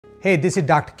Hey, this is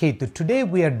Dr. Kethu. Today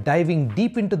we are diving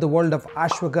deep into the world of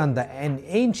Ashwagandha, an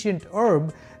ancient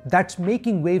herb that's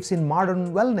making waves in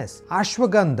modern wellness.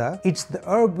 Ashwagandha, it's the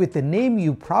herb with a name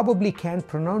you probably can't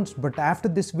pronounce, but after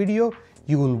this video,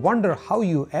 you will wonder how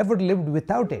you ever lived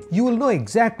without it. You will know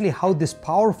exactly how this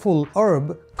powerful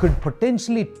herb could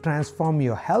potentially transform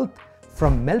your health,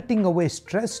 from melting away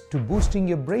stress to boosting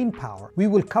your brain power. We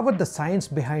will cover the science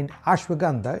behind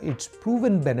Ashwagandha, its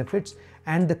proven benefits,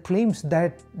 and the claims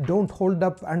that don't hold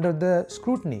up under the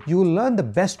scrutiny. You will learn the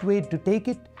best way to take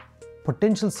it,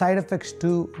 potential side effects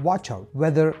to watch out.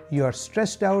 Whether you are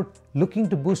stressed out, looking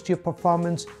to boost your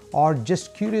performance, or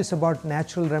just curious about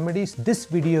natural remedies, this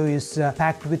video is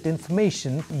packed with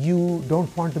information you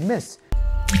don't want to miss.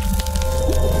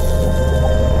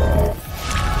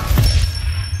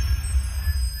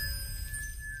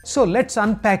 So let's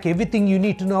unpack everything you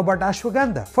need to know about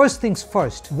Ashwagandha. First things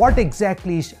first, what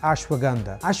exactly is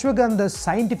Ashwagandha? Ashwagandha,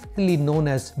 scientifically known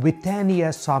as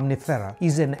Withania somnifera,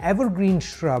 is an evergreen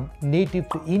shrub native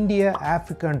to India,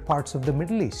 Africa, and parts of the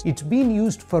Middle East. It's been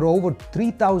used for over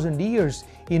 3,000 years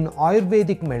in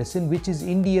Ayurvedic medicine, which is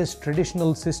India's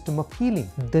traditional system of healing.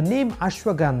 The name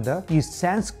Ashwagandha is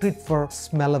Sanskrit for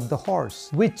smell of the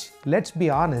horse, which, let's be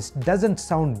honest, doesn't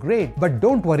sound great. But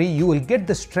don't worry, you will get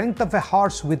the strength of a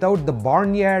horse without the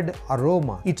barnyard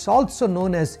aroma. It's also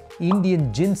known as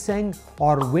Indian ginseng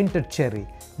or winter cherry.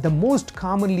 The most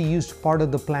commonly used part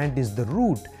of the plant is the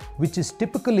root, which is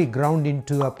typically ground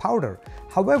into a powder.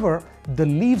 However, the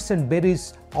leaves and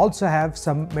berries also have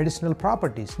some medicinal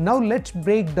properties. Now let's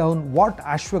break down what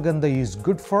Ashwagandha is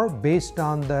good for based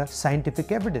on the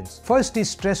scientific evidence. First is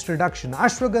stress reduction.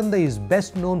 Ashwagandha is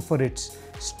best known for its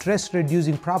stress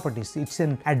reducing properties. It's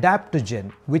an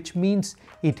adaptogen, which means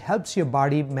it helps your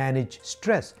body manage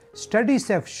stress. Studies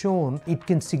have shown it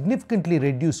can significantly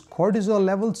reduce cortisol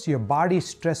levels, your body's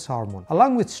stress hormone.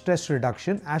 Along with stress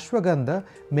reduction, Ashwagandha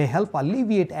may help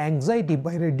alleviate anxiety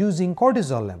by reducing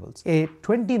cortisol levels. A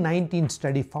 2019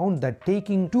 study found that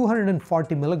taking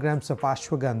 240 milligrams of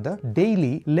Ashwagandha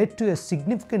daily led to a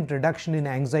significant reduction in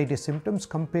anxiety symptoms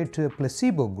compared to a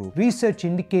placebo group. Research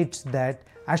indicates that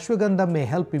Ashwagandha may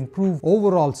help improve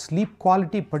overall sleep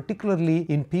quality, particularly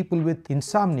in people with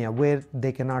insomnia where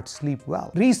they cannot sleep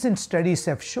well. Recent studies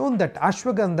have shown that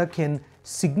Ashwagandha can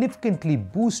significantly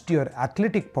boost your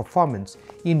athletic performance.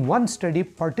 In one study,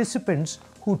 participants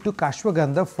who took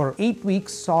Ashwagandha for 8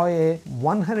 weeks saw a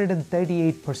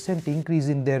 138% increase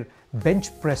in their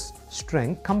bench press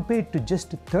strength compared to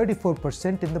just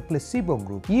 34% in the placebo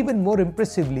group. Even more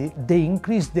impressively, they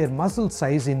increased their muscle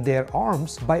size in their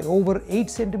arms by over 8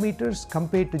 centimeters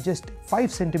compared to just 5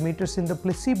 centimeters in the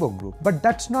placebo group. But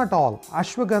that's not all.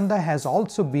 Ashwagandha has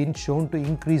also been shown to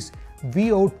increase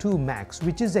VO2 max,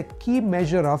 which is a key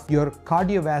measure of your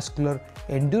cardiovascular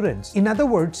endurance. In other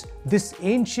words, this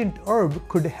ancient herb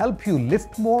could help you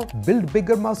lift more, build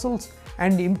bigger muscles,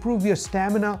 and improve your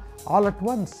stamina all at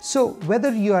once. So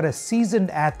whether you are a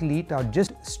seasoned athlete or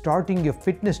just starting your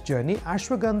fitness journey,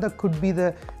 Ashwagandha could be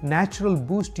the natural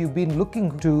boost you've been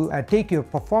looking to take your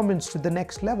performance to the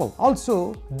next level.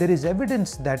 Also, there is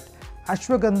evidence that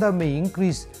Ashwagandha may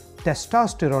increase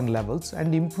testosterone levels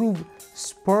and improve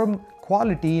sperm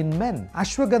quality in men.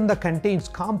 Ashwagandha contains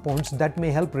compounds that may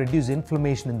help reduce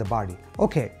inflammation in the body.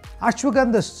 Okay,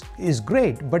 Ashwagandha is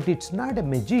great, but it's not a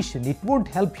magician. It won't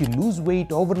help you lose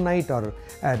weight overnight or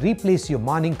replace your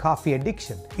morning coffee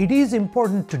addiction. It is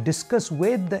important to discuss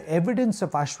where the evidence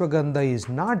of Ashwagandha is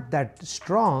not that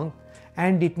strong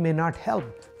and it may not help.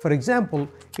 For example,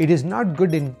 it is not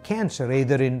good in cancer,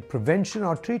 either in prevention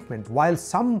or treatment. While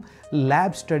some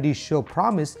lab studies show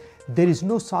promise, there is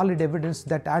no solid evidence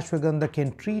that Ashwagandha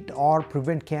can treat or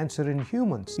prevent cancer in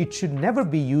humans. It should never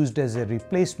be used as a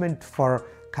replacement for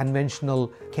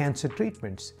conventional cancer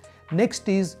treatments. Next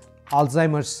is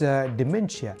Alzheimer's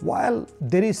dementia. While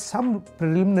there is some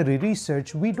preliminary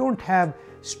research, we don't have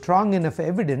strong enough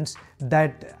evidence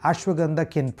that Ashwagandha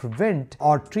can prevent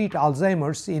or treat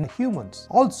Alzheimer's in humans.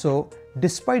 Also,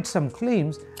 despite some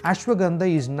claims, Ashwagandha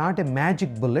is not a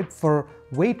magic bullet for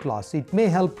weight loss. It may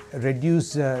help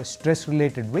reduce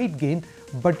stress-related weight gain,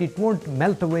 but it won't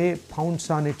melt away pounds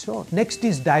on its own. Next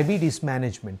is diabetes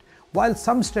management. While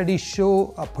some studies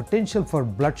show a potential for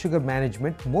blood sugar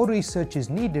management, more research is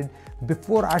needed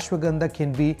before Ashwagandha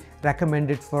can be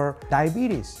recommended for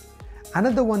diabetes.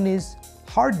 Another one is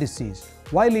heart disease.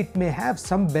 While it may have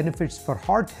some benefits for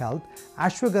heart health,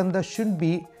 Ashwagandha shouldn't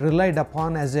be relied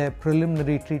upon as a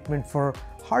preliminary treatment for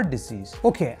heart disease.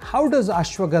 Okay, how does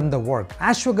Ashwagandha work?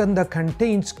 Ashwagandha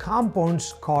contains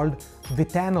compounds called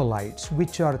withanolides,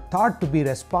 which are thought to be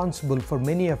responsible for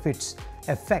many of its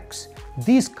effects.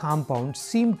 These compounds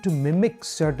seem to mimic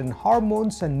certain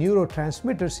hormones and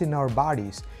neurotransmitters in our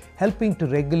bodies, helping to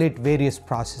regulate various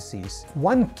processes.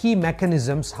 One key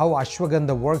mechanism how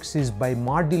ashwagandha works is by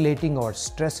modulating our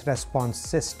stress response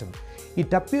system.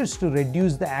 It appears to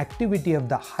reduce the activity of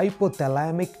the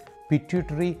hypothalamic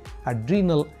pituitary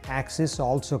adrenal axis,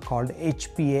 also called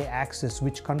HPA axis,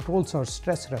 which controls our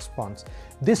stress response.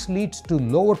 This leads to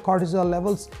lower cortisol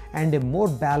levels and a more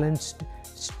balanced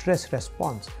stress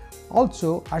response.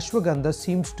 Also, ashwagandha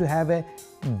seems to have a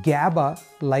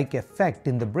GABA-like effect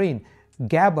in the brain.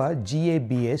 GABA,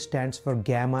 G-A-B-A, stands for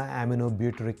gamma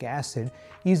aminobutyric acid,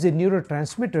 is a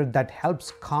neurotransmitter that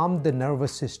helps calm the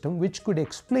nervous system, which could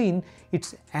explain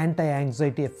its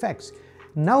anti-anxiety effects.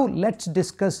 Now let's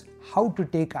discuss how to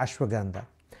take ashwagandha.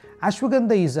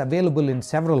 Ashwagandha is available in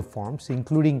several forms,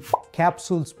 including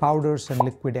capsules, powders, and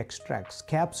liquid extracts.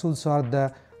 Capsules are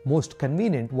the most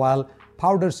convenient, while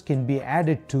powders can be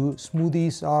added to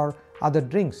smoothies or other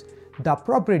drinks. The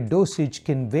appropriate dosage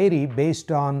can vary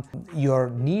based on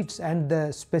your needs and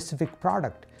the specific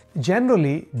product.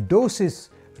 Generally, doses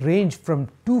range from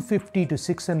 250 to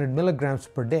 600 milligrams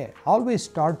per day. Always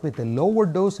start with a lower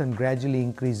dose and gradually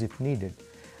increase if needed.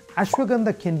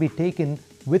 Ashwagandha can be taken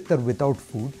with or without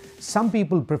food. Some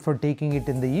people prefer taking it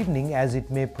in the evening as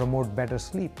it may promote better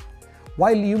sleep.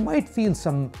 While you might feel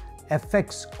some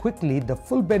effects quickly, the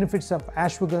full benefits of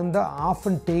ashwagandha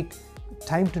often take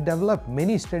time to develop.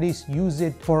 Many studies use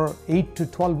it for 8 to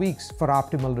 12 weeks for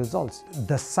optimal results.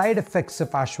 The side effects of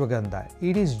ashwagandha.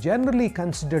 It is generally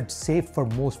considered safe for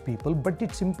most people, but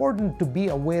it's important to be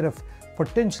aware of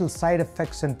potential side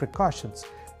effects and precautions.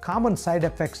 Common side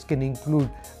effects can include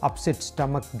upset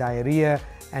stomach, diarrhea,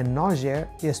 and nausea,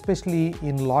 especially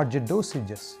in larger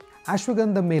dosages.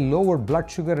 Ashwagandha may lower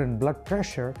blood sugar and blood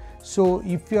pressure, so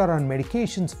if you are on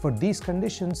medications for these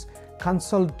conditions,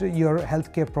 consult your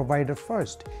healthcare provider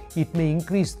first. It may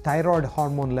increase thyroid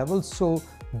hormone levels, so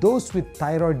those with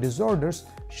thyroid disorders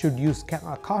should use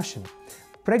caution.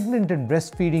 Pregnant and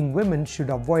breastfeeding women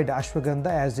should avoid ashwagandha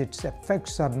as its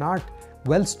effects are not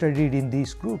well studied in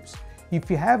these groups. If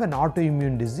you have an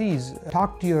autoimmune disease,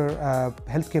 talk to your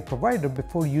healthcare provider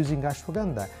before using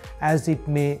ashwagandha, as it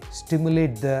may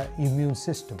stimulate the immune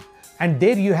system. And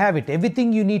there you have it,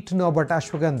 everything you need to know about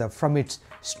ashwagandha, from its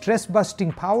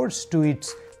stress-busting powers to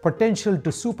its potential to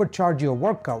supercharge your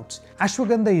workouts.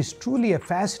 Ashwagandha is truly a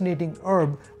fascinating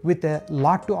herb with a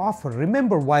lot to offer.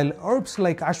 Remember, while herbs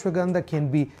like ashwagandha can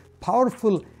be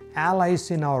powerful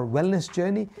allies in our wellness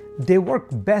journey, they work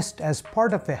best as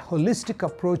part of a holistic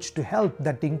approach to health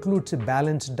that includes a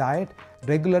balanced diet,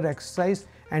 regular exercise,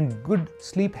 and good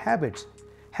sleep habits.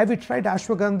 Have you tried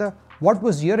ashwagandha? What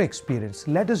was your experience?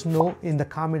 Let us know in the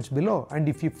comments below. And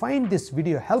if you find this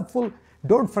video helpful,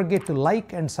 don't forget to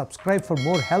like and subscribe for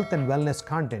more health and wellness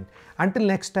content. Until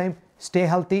next time, stay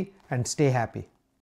healthy and stay happy.